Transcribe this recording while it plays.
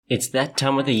It's that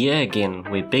time of the year again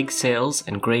where big sales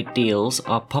and great deals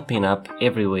are popping up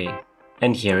everywhere.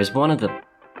 And here is one of them.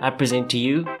 I present to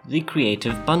you the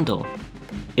Creative Bundle.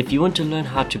 If you want to learn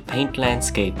how to paint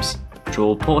landscapes,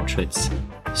 draw portraits,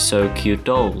 sew cute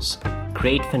dolls,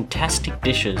 create fantastic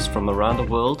dishes from around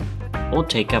the world, or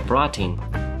take up writing,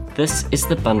 this is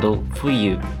the bundle for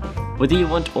you. Whether you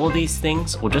want all these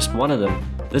things or just one of them,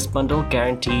 this bundle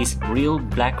guarantees real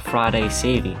Black Friday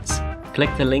savings. Click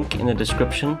the link in the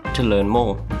description to learn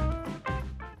more.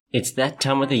 It's that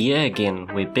time of the year again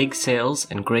where big sales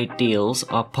and great deals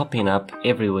are popping up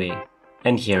everywhere.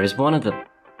 And here is one of them.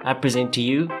 I present to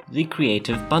you the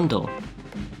Creative Bundle.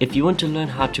 If you want to learn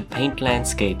how to paint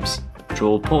landscapes,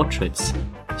 draw portraits,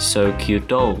 sew cute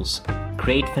dolls,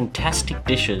 create fantastic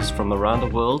dishes from around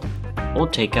the world, or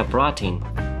take up writing,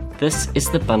 this is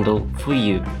the bundle for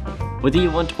you. Whether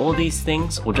you want all these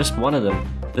things or just one of them,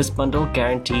 this bundle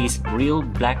guarantees real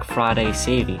Black Friday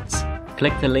savings.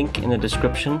 Click the link in the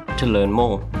description to learn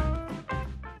more.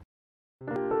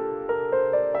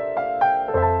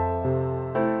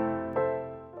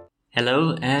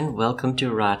 Hello and welcome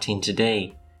to Writing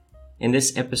Today. In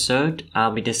this episode,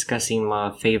 I'll be discussing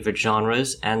my favorite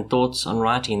genres and thoughts on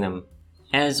writing them.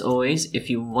 As always, if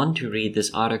you want to read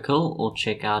this article or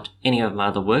check out any of my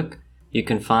other work, you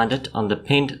can find it on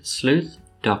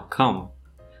thepentsleuth.com.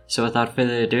 So without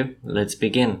further ado, let's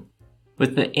begin.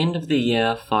 With the end of the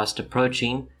year fast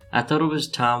approaching, I thought it was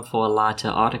time for a lighter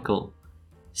article.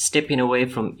 Stepping away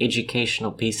from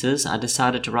educational pieces, I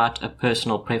decided to write a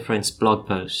personal preference blog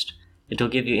post. It'll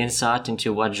give you insight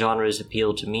into what genres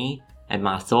appeal to me and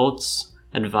my thoughts,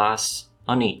 advice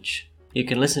on each. You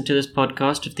can listen to this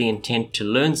podcast with the intent to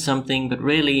learn something, but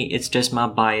really it's just my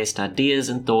biased ideas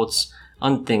and thoughts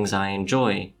on things I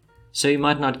enjoy, so you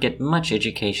might not get much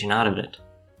education out of it.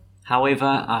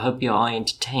 However, I hope you are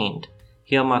entertained.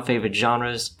 Here are my favorite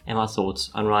genres and my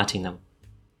thoughts on writing them.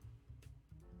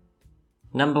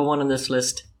 Number 1 on this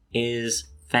list is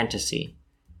fantasy.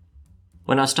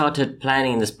 When I started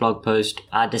planning this blog post,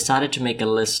 I decided to make a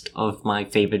list of my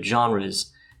favorite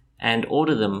genres and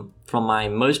order them from my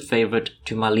most favorite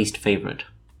to my least favorite.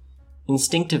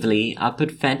 Instinctively, I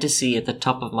put fantasy at the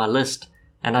top of my list,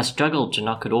 and I struggled to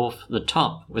knock it off the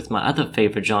top with my other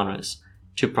favorite genres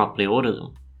to properly order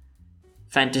them.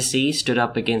 Fantasy stood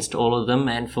up against all of them,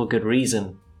 and for good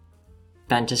reason.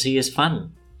 Fantasy is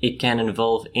fun. It can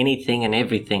involve anything and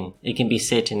everything. It can be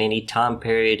set in any time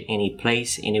period, any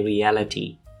place, any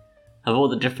reality. Of all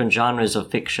the different genres of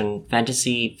fiction,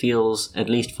 fantasy feels, at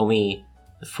least for me,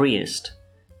 the freest.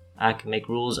 I can make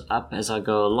rules up as I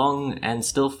go along and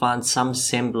still find some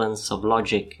semblance of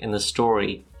logic in the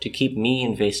story to keep me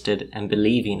invested and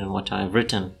believing in what I have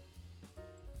written.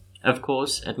 Of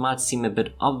course, it might seem a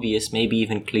bit obvious, maybe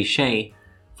even cliché,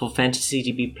 for fantasy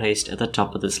to be placed at the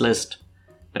top of this list.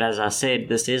 But as I said,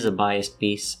 this is a biased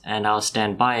piece, and I'll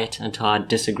stand by it until I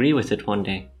disagree with it one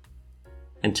day.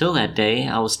 Until that day,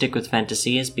 I will stick with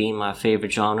fantasy as being my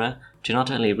favorite genre to not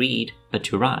only read, but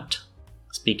to write.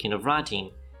 Speaking of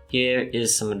writing, here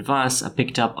is some advice I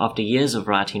picked up after years of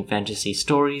writing fantasy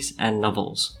stories and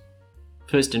novels.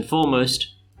 First and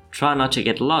foremost, try not to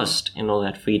get lost in all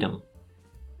that freedom.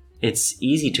 It's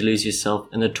easy to lose yourself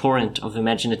in the torrent of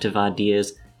imaginative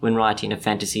ideas when writing a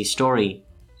fantasy story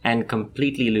and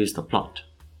completely lose the plot.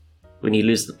 When you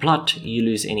lose the plot, you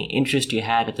lose any interest you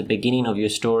had at the beginning of your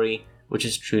story, which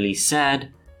is truly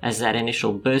sad, as that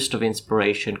initial burst of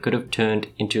inspiration could have turned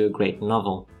into a great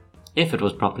novel, if it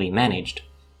was properly managed.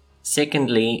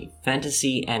 Secondly,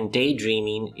 fantasy and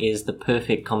daydreaming is the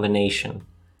perfect combination.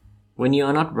 When you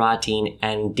are not writing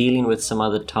and dealing with some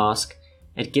other task,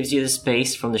 it gives you the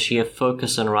space from the sheer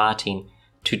focus on writing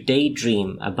to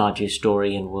daydream about your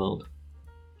story and world.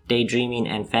 Daydreaming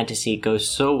and fantasy go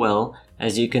so well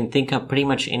as you can think up pretty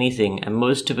much anything and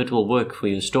most of it will work for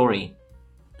your story.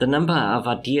 The number of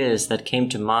ideas that came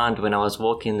to mind when I was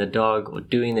walking the dog or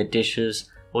doing the dishes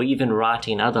or even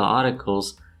writing other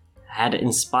articles had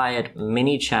inspired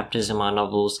many chapters in my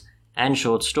novels and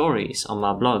short stories on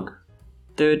my blog.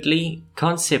 Thirdly,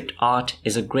 concept art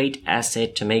is a great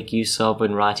asset to make use of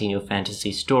when writing your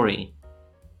fantasy story.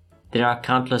 There are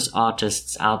countless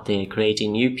artists out there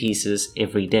creating new pieces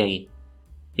every day.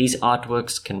 These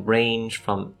artworks can range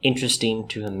from interesting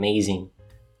to amazing.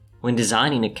 When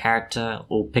designing a character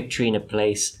or picturing a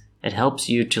place, it helps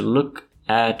you to look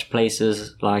at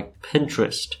places like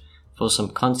Pinterest for some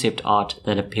concept art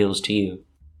that appeals to you.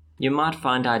 You might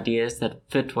find ideas that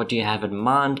fit what you have in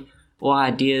mind, or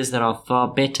ideas that are far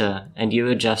better, and you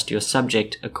adjust your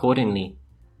subject accordingly.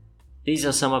 These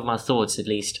are some of my thoughts, at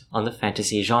least, on the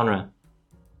fantasy genre.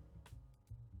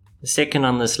 The second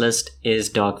on this list is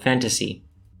dark fantasy.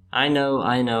 I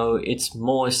know, it's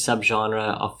more a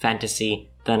subgenre of fantasy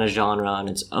than a genre on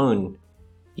its own.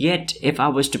 Yet, if I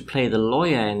was to play the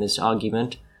lawyer in this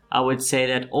argument, I would say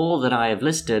that all that I have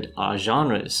listed are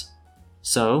genres.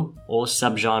 So, all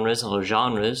subgenres are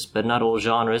genres, but not all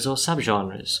genres are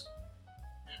subgenres.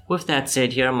 With that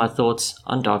said, here are my thoughts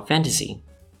on dark fantasy.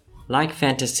 Like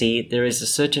fantasy, there is a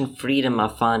certain freedom I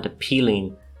find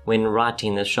appealing when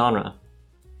writing this genre.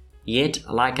 Yet,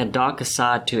 like a darker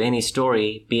side to any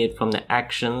story, be it from the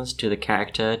actions to the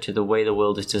character to the way the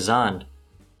world is designed.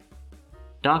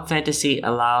 Dark fantasy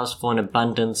allows for an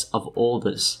abundance of all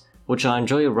this, which I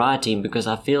enjoy writing because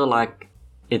I feel like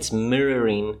it's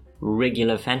mirroring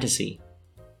regular fantasy.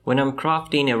 When I'm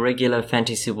crafting a regular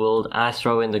fantasy world, I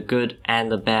throw in the good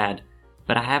and the bad,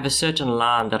 but I have a certain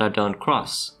line that I don't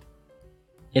cross.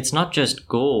 It's not just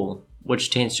gore, which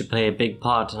tends to play a big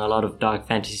part in a lot of dark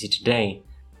fantasy today,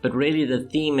 but really the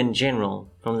theme in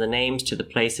general, from the names to the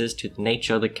places to the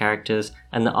nature of the characters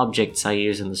and the objects I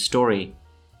use in the story.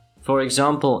 For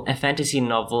example, a fantasy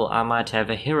novel, I might have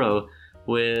a hero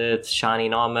with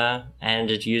shining armor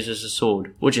and it uses a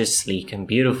sword, which is sleek and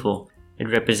beautiful. It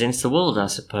represents the world, I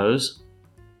suppose.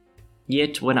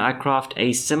 Yet, when I craft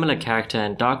a similar character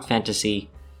in dark fantasy,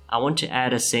 I want to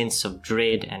add a sense of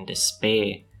dread and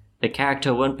despair. The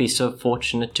character won't be so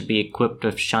fortunate to be equipped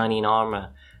with shining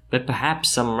armor, but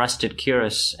perhaps some rusted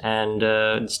cuirass, and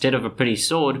instead of a pretty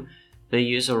sword, they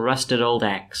use a rusted old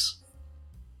axe.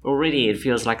 Already it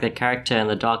feels like the character in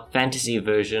the dark fantasy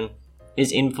version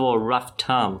is in for a rough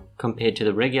time compared to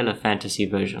the regular fantasy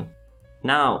version.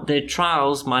 Now, their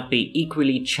trials might be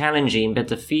equally challenging, but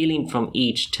the feeling from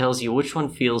each tells you which one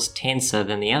feels tenser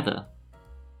than the other.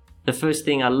 The first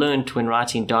thing I learned when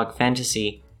writing dark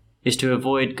fantasy is to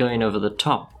avoid going over the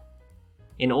top.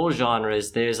 In all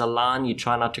genres, there is a line you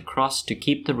try not to cross to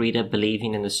keep the reader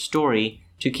believing in the story,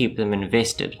 to keep them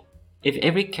invested. If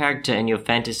every character in your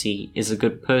fantasy is a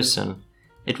good person,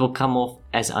 it will come off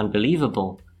as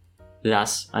unbelievable,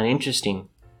 thus uninteresting.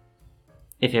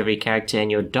 If every character in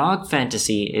your dark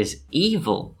fantasy is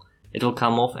evil, it will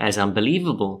come off as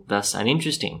unbelievable, thus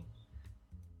uninteresting.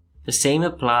 The same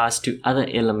applies to other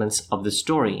elements of the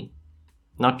story,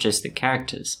 not just the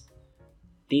characters.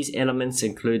 These elements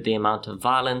include the amount of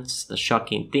violence, the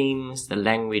shocking themes, the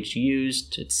language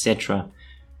used, etc.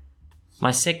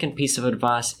 My second piece of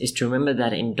advice is to remember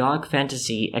that in dark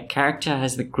fantasy, a character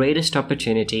has the greatest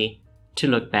opportunity to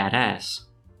look badass.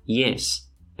 Yes,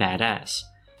 badass.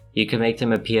 You can make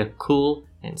them appear cool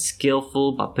and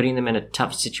skillful by putting them in a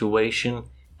tough situation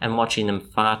and watching them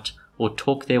fight or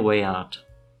talk their way out.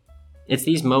 It's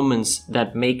these moments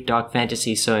that make dark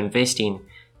fantasy so investing,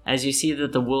 as you see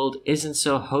that the world isn't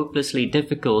so hopelessly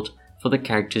difficult for the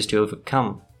characters to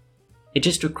overcome. It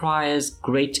just requires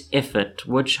great effort,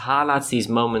 which highlights these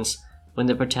moments when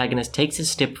the protagonist takes a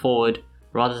step forward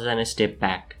rather than a step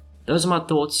back. Those are my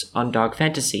thoughts on dark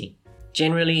fantasy.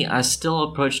 Generally, I still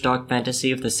approach dark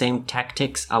fantasy with the same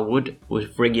tactics I would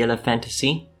with regular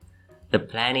fantasy. The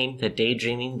planning, the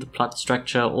daydreaming, the plot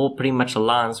structure all pretty much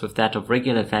aligns with that of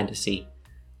regular fantasy.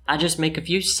 I just make a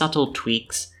few subtle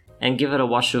tweaks and give it a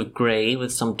wash of grey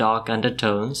with some dark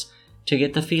undertones to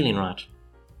get the feeling right.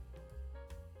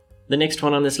 The next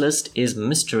one on this list is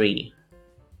mystery.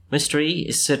 Mystery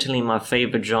is certainly my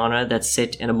favorite genre that's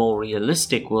set in a more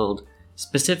realistic world,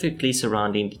 specifically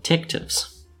surrounding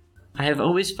detectives. I have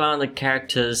always found the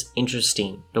characters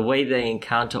interesting, the way they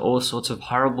encounter all sorts of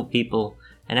horrible people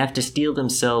and have to steel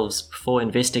themselves before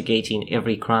investigating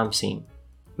every crime scene.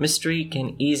 Mystery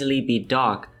can easily be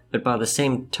dark, but by the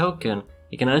same token,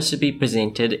 it can also be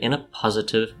presented in a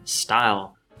positive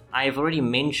style. I have already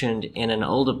mentioned in an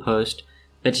older post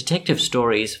that detective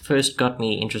stories first got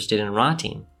me interested in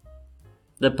writing.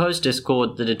 The post is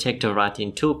called the Detective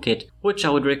Writing Toolkit, which I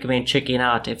would recommend checking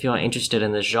out if you are interested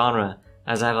in this genre,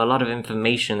 as I have a lot of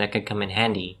information that can come in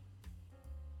handy.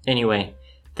 Anyway,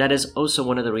 that is also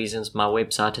one of the reasons my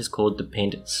website is called The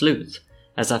Penned Sleuth,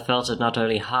 as I felt it not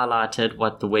only highlighted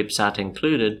what the website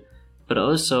included, but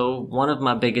also one of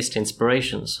my biggest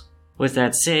inspirations. With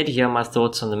that said, here are my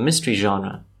thoughts on the mystery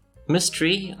genre.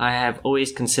 Mystery I have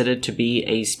always considered to be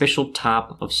a special type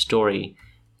of story,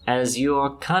 as you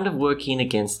are kind of working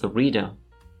against the reader.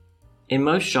 In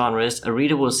most genres, a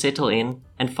reader will settle in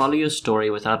and follow your story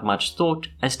without much thought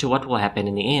as to what will happen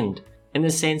in the end. In the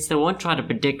sense, they won't try to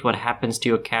predict what happens to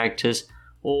your characters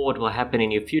or what will happen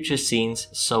in your future scenes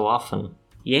so often.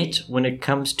 Yet, when it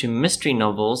comes to mystery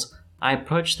novels, I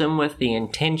approach them with the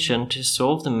intention to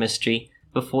solve the mystery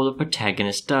before the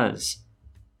protagonist does.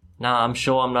 Now, I'm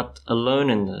sure I'm not alone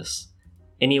in this.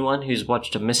 Anyone who's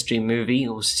watched a mystery movie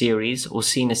or series or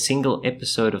seen a single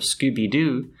episode of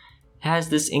Scooby-Doo has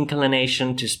this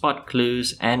inclination to spot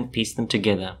clues and piece them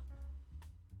together.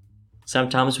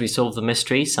 Sometimes we solve the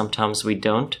mystery, sometimes we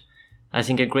don't. I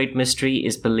think a great mystery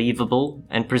is believable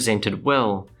and presented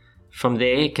well. From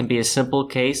there, it can be a simple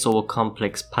case or a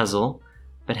complex puzzle,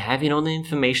 but having all the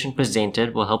information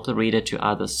presented will help the reader to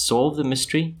either solve the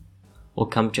mystery or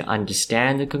come to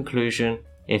understand the conclusion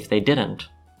if they didn't.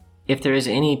 If there is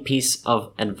any piece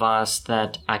of advice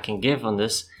that I can give on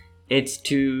this, it's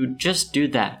to just do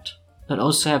that, but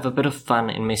also have a bit of fun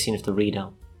in messing with the reader.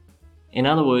 In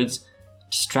other words,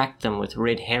 distract them with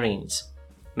red herrings.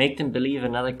 Make them believe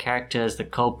another character is the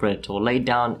culprit, or lay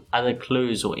down other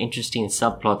clues or interesting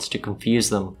subplots to confuse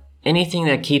them. Anything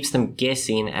that keeps them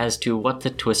guessing as to what the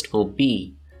twist will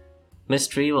be.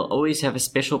 Mystery will always have a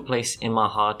special place in my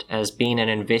heart as being an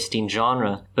investing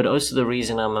genre, but also the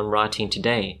reason I'm writing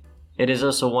today. It is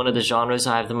also one of the genres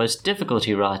I have the most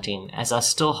difficulty writing, as I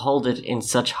still hold it in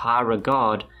such high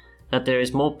regard that there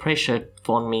is more pressure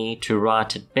on me to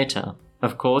write it better.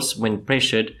 Of course, when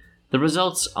pressured, the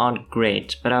results aren't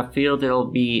great, but I feel there will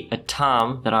be a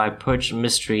time that I approach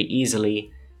mystery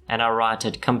easily and I write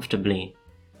it comfortably.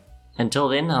 Until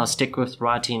then, I'll stick with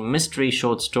writing mystery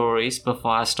short stories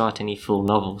before I start any full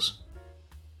novels.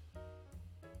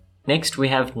 Next, we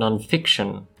have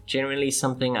non-fiction, generally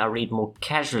something I read more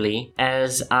casually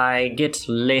as I get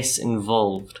less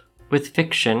involved. With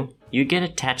fiction, you get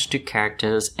attached to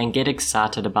characters and get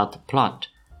excited about the plot,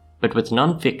 but with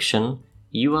non-fiction,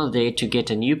 you are there to get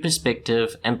a new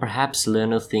perspective and perhaps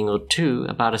learn a thing or two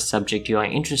about a subject you are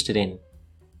interested in.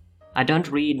 I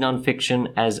don't read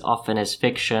non-fiction as often as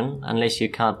fiction, unless you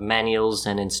count manuals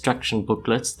and instruction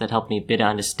booklets that help me better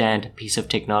understand a piece of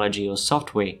technology or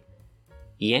software.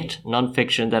 Yet,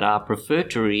 non-fiction that I prefer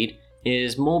to read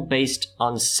is more based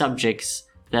on subjects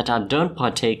that I don't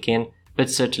partake in, but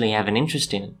certainly have an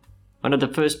interest in. One of the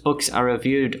first books I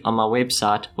reviewed on my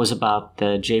website was about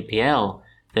the JPL,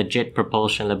 the Jet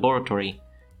Propulsion Laboratory,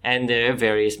 and their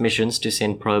various missions to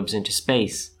send probes into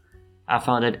space. I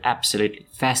found it absolutely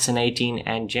fascinating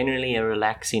and generally a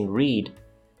relaxing read.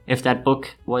 If that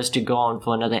book was to go on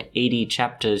for another 80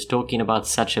 chapters talking about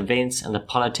such events and the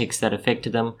politics that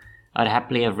affected them, I'd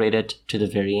happily have read it to the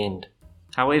very end.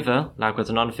 However, like with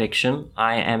non-fiction,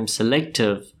 I am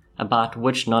selective about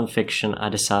which non-fiction I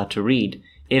decide to read,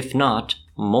 if not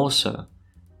more so.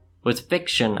 With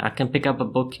fiction, I can pick up a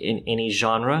book in any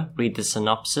genre, read the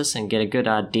synopsis and get a good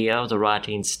idea of the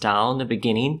writing style in the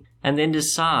beginning, and then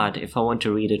decide if I want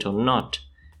to read it or not.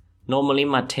 Normally,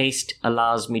 my taste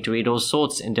allows me to read all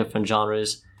sorts in different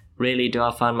genres. Rarely do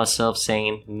I find myself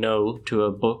saying no to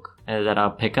a book that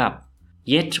I'll pick up.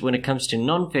 Yet, when it comes to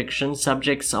non-fiction,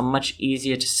 subjects are much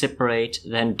easier to separate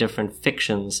than different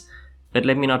fictions. But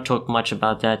let me not talk much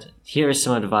about that. Here is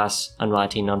some advice on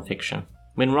writing non-fiction.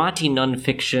 When writing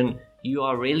non-fiction, you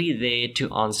are really there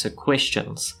to answer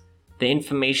questions. The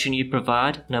information you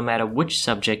provide, no matter which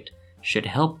subject, should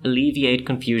help alleviate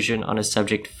confusion on a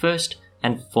subject first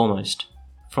and foremost.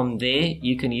 From there,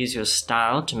 you can use your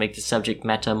style to make the subject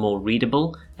matter more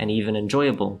readable and even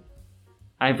enjoyable.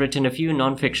 I've written a few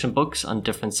non-fiction books on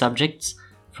different subjects,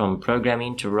 from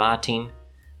programming to writing.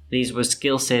 These were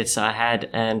skill sets I had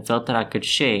and felt that I could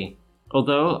share.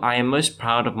 Although I am most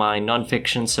proud of my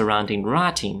non-fiction surrounding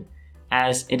writing,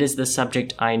 as it is the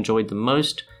subject I enjoyed the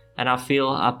most and I feel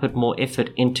I put more effort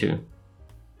into.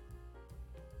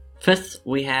 Fifth,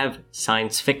 we have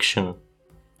science fiction,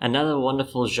 another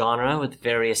wonderful genre with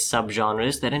various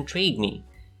subgenres that intrigue me.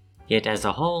 Yet as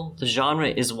a whole, the genre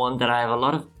is one that I have a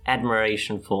lot of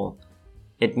admiration for.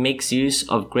 It makes use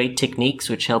of great techniques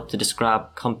which help to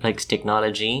describe complex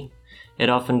technology. It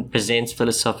often presents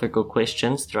philosophical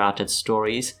questions throughout its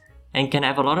stories, and can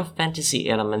have a lot of fantasy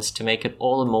elements to make it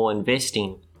all the more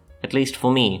investing, at least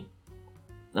for me.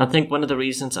 I think one of the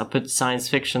reasons I put science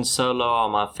fiction so low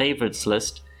on my favorites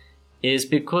list is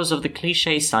because of the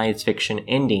cliche science fiction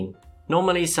ending.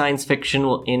 Normally, science fiction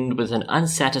will end with an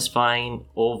unsatisfying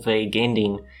or vague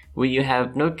ending, where you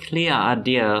have no clear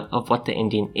idea of what the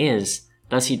ending is,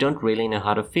 thus you don't really know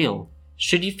how to feel.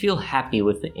 Should you feel happy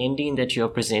with the ending that you are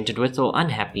presented with or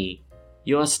unhappy?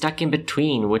 You are stuck in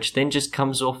between, which then just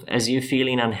comes off as you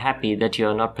feeling unhappy that you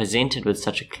are not presented with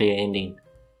such a clear ending,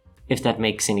 if that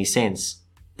makes any sense.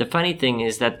 The funny thing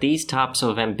is that these types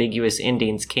of ambiguous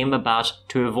endings came about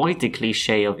to avoid the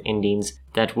cliche of endings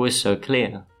that were so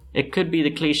clear. It could be the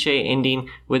cliche ending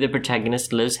where the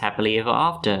protagonist lives happily ever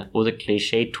after, or the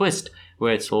cliche twist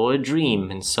where it's all a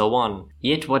dream, and so on.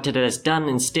 Yet what it has done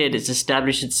instead is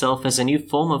establish itself as a new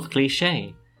form of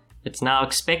cliche. It's now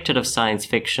expected of science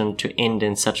fiction to end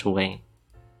in such a way.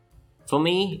 For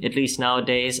me, at least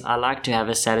nowadays, I like to have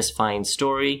a satisfying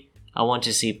story, I want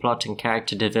to see plot and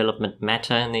character development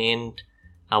matter in the end.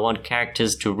 I want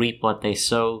characters to reap what they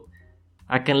sow.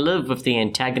 I can live with the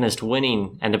antagonist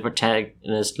winning and the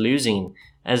protagonist losing,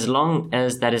 as long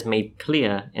as that is made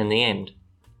clear in the end.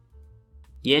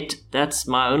 Yet, that's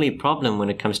my only problem when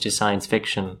it comes to science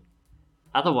fiction.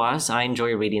 Otherwise, I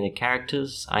enjoy reading the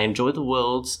characters, I enjoy the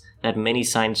worlds that many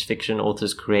science fiction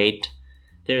authors create.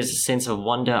 There is a sense of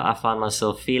wonder I find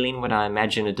myself feeling when I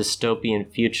imagine a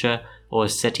dystopian future or a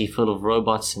city full of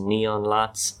robots and neon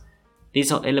lights.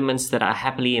 These are elements that I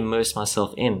happily immerse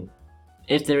myself in.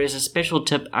 If there is a special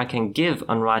tip I can give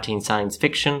on writing science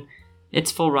fiction,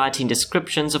 it's for writing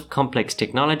descriptions of complex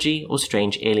technology or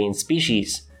strange alien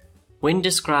species. When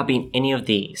describing any of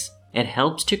these, it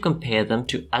helps to compare them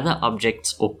to other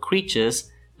objects or creatures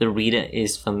the reader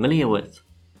is familiar with.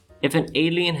 If an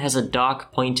alien has a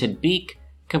dark pointed beak,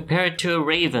 compare it to a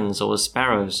raven's or a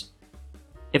sparrow's.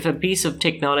 If a piece of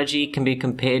technology can be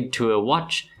compared to a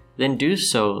watch, then do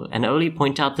so and only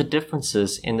point out the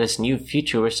differences in this new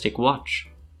futuristic watch.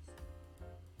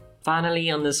 Finally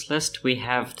on this list we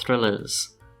have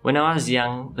thrillers. When I was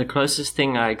young, the closest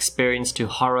thing I experienced to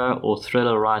horror or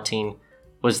thriller writing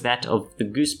was that of the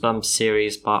Goosebumps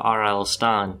series by R.L.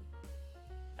 Stine.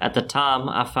 At the time,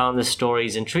 I found the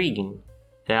stories intriguing.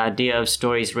 The idea of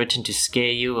stories written to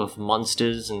scare you of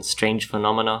monsters and strange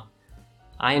phenomena.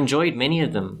 I enjoyed many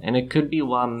of them, and it could be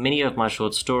why many of my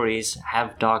short stories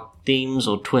have dark themes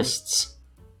or twists.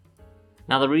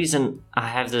 Now the reason I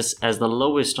have this as the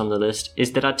lowest on the list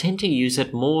is that I tend to use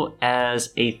it more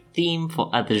as a theme for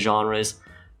other genres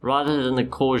rather than the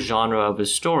core genre of a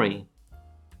story.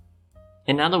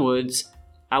 In other words,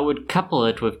 I would couple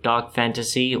it with dark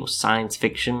fantasy or science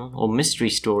fiction or mystery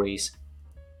stories.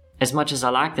 As much as I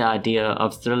like the idea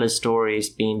of thriller stories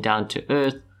being down to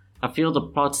earth, I feel the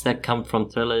plots that come from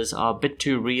thrillers are a bit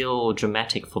too real or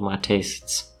dramatic for my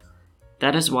tastes.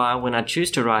 That is why when I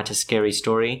choose to write a scary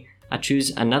story, I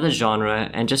choose another genre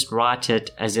and just write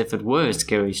it as if it were a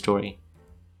scary story.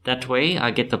 That way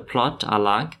I get the plot I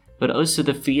like, but also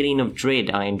the feeling of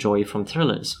dread I enjoy from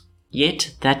thrillers.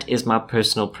 Yet that is my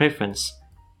personal preference.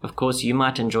 Of course you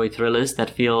might enjoy thrillers that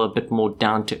feel a bit more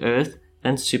down to earth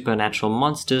than supernatural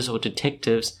monsters or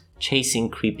detectives chasing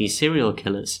creepy serial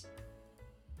killers.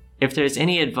 If there is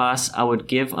any advice I would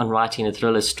give on writing a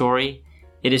thriller story,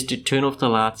 it is to turn off the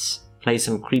lights, play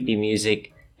some creepy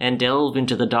music, and delve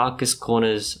into the darkest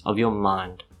corners of your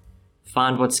mind.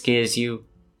 Find what scares you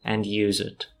and use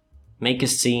it. Make a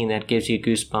scene that gives you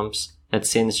goosebumps, that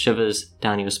sends shivers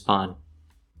down your spine.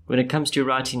 When it comes to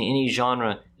writing any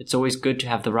genre, it's always good to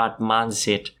have the right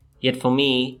mindset. Yet for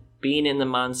me, being in the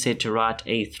mindset to write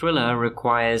a thriller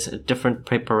requires a different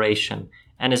preparation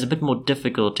and is a bit more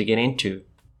difficult to get into.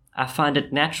 I find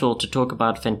it natural to talk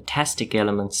about fantastic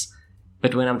elements,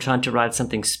 but when I'm trying to write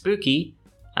something spooky,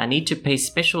 I need to pay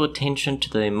special attention to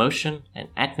the emotion and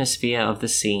atmosphere of the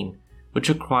scene, which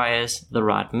requires the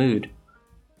right mood.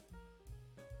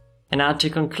 And now to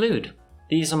conclude,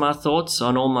 these are my thoughts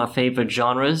on all my favorite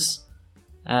genres.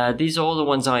 These are all the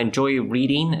ones I enjoy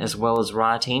reading as well as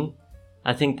writing.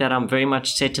 I think that I'm very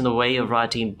much set in the way of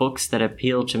writing books that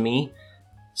appeal to me,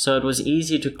 so it was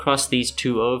easy to cross these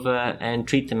two over and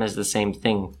treat them as the same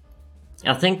thing.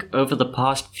 I think over the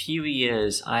past few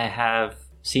years I have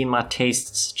seen my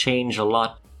tastes change a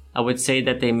lot. I would say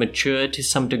that they mature to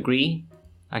some degree.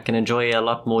 I can enjoy a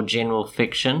lot more general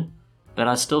fiction, but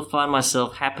I still find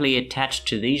myself happily attached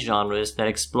to these genres that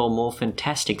explore more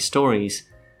fantastic stories.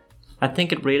 I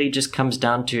think it really just comes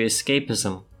down to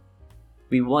escapism.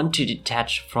 We want to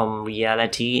detach from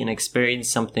reality and experience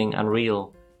something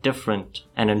unreal, different,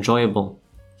 and enjoyable.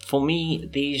 For me,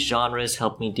 these genres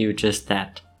help me do just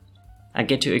that. I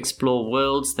get to explore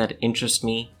worlds that interest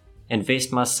me,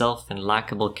 invest myself in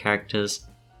likable characters,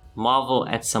 marvel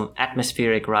at some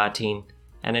atmospheric writing,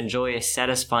 and enjoy a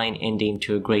satisfying ending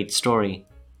to a great story.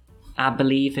 I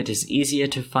believe it is easier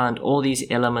to find all these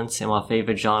elements in my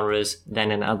favorite genres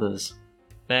than in others.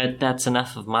 But that's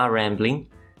enough of my rambling.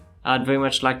 I'd very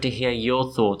much like to hear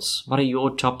your thoughts. What are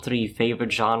your top 3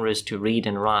 favorite genres to read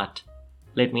and write?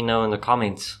 Let me know in the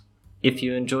comments. If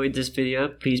you enjoyed this video,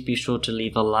 please be sure to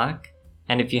leave a like.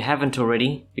 And if you haven't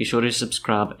already, be sure to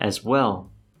subscribe as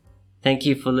well. Thank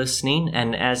you for listening,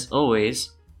 and as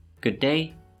always, good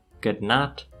day, good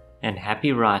night, and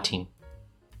happy writing.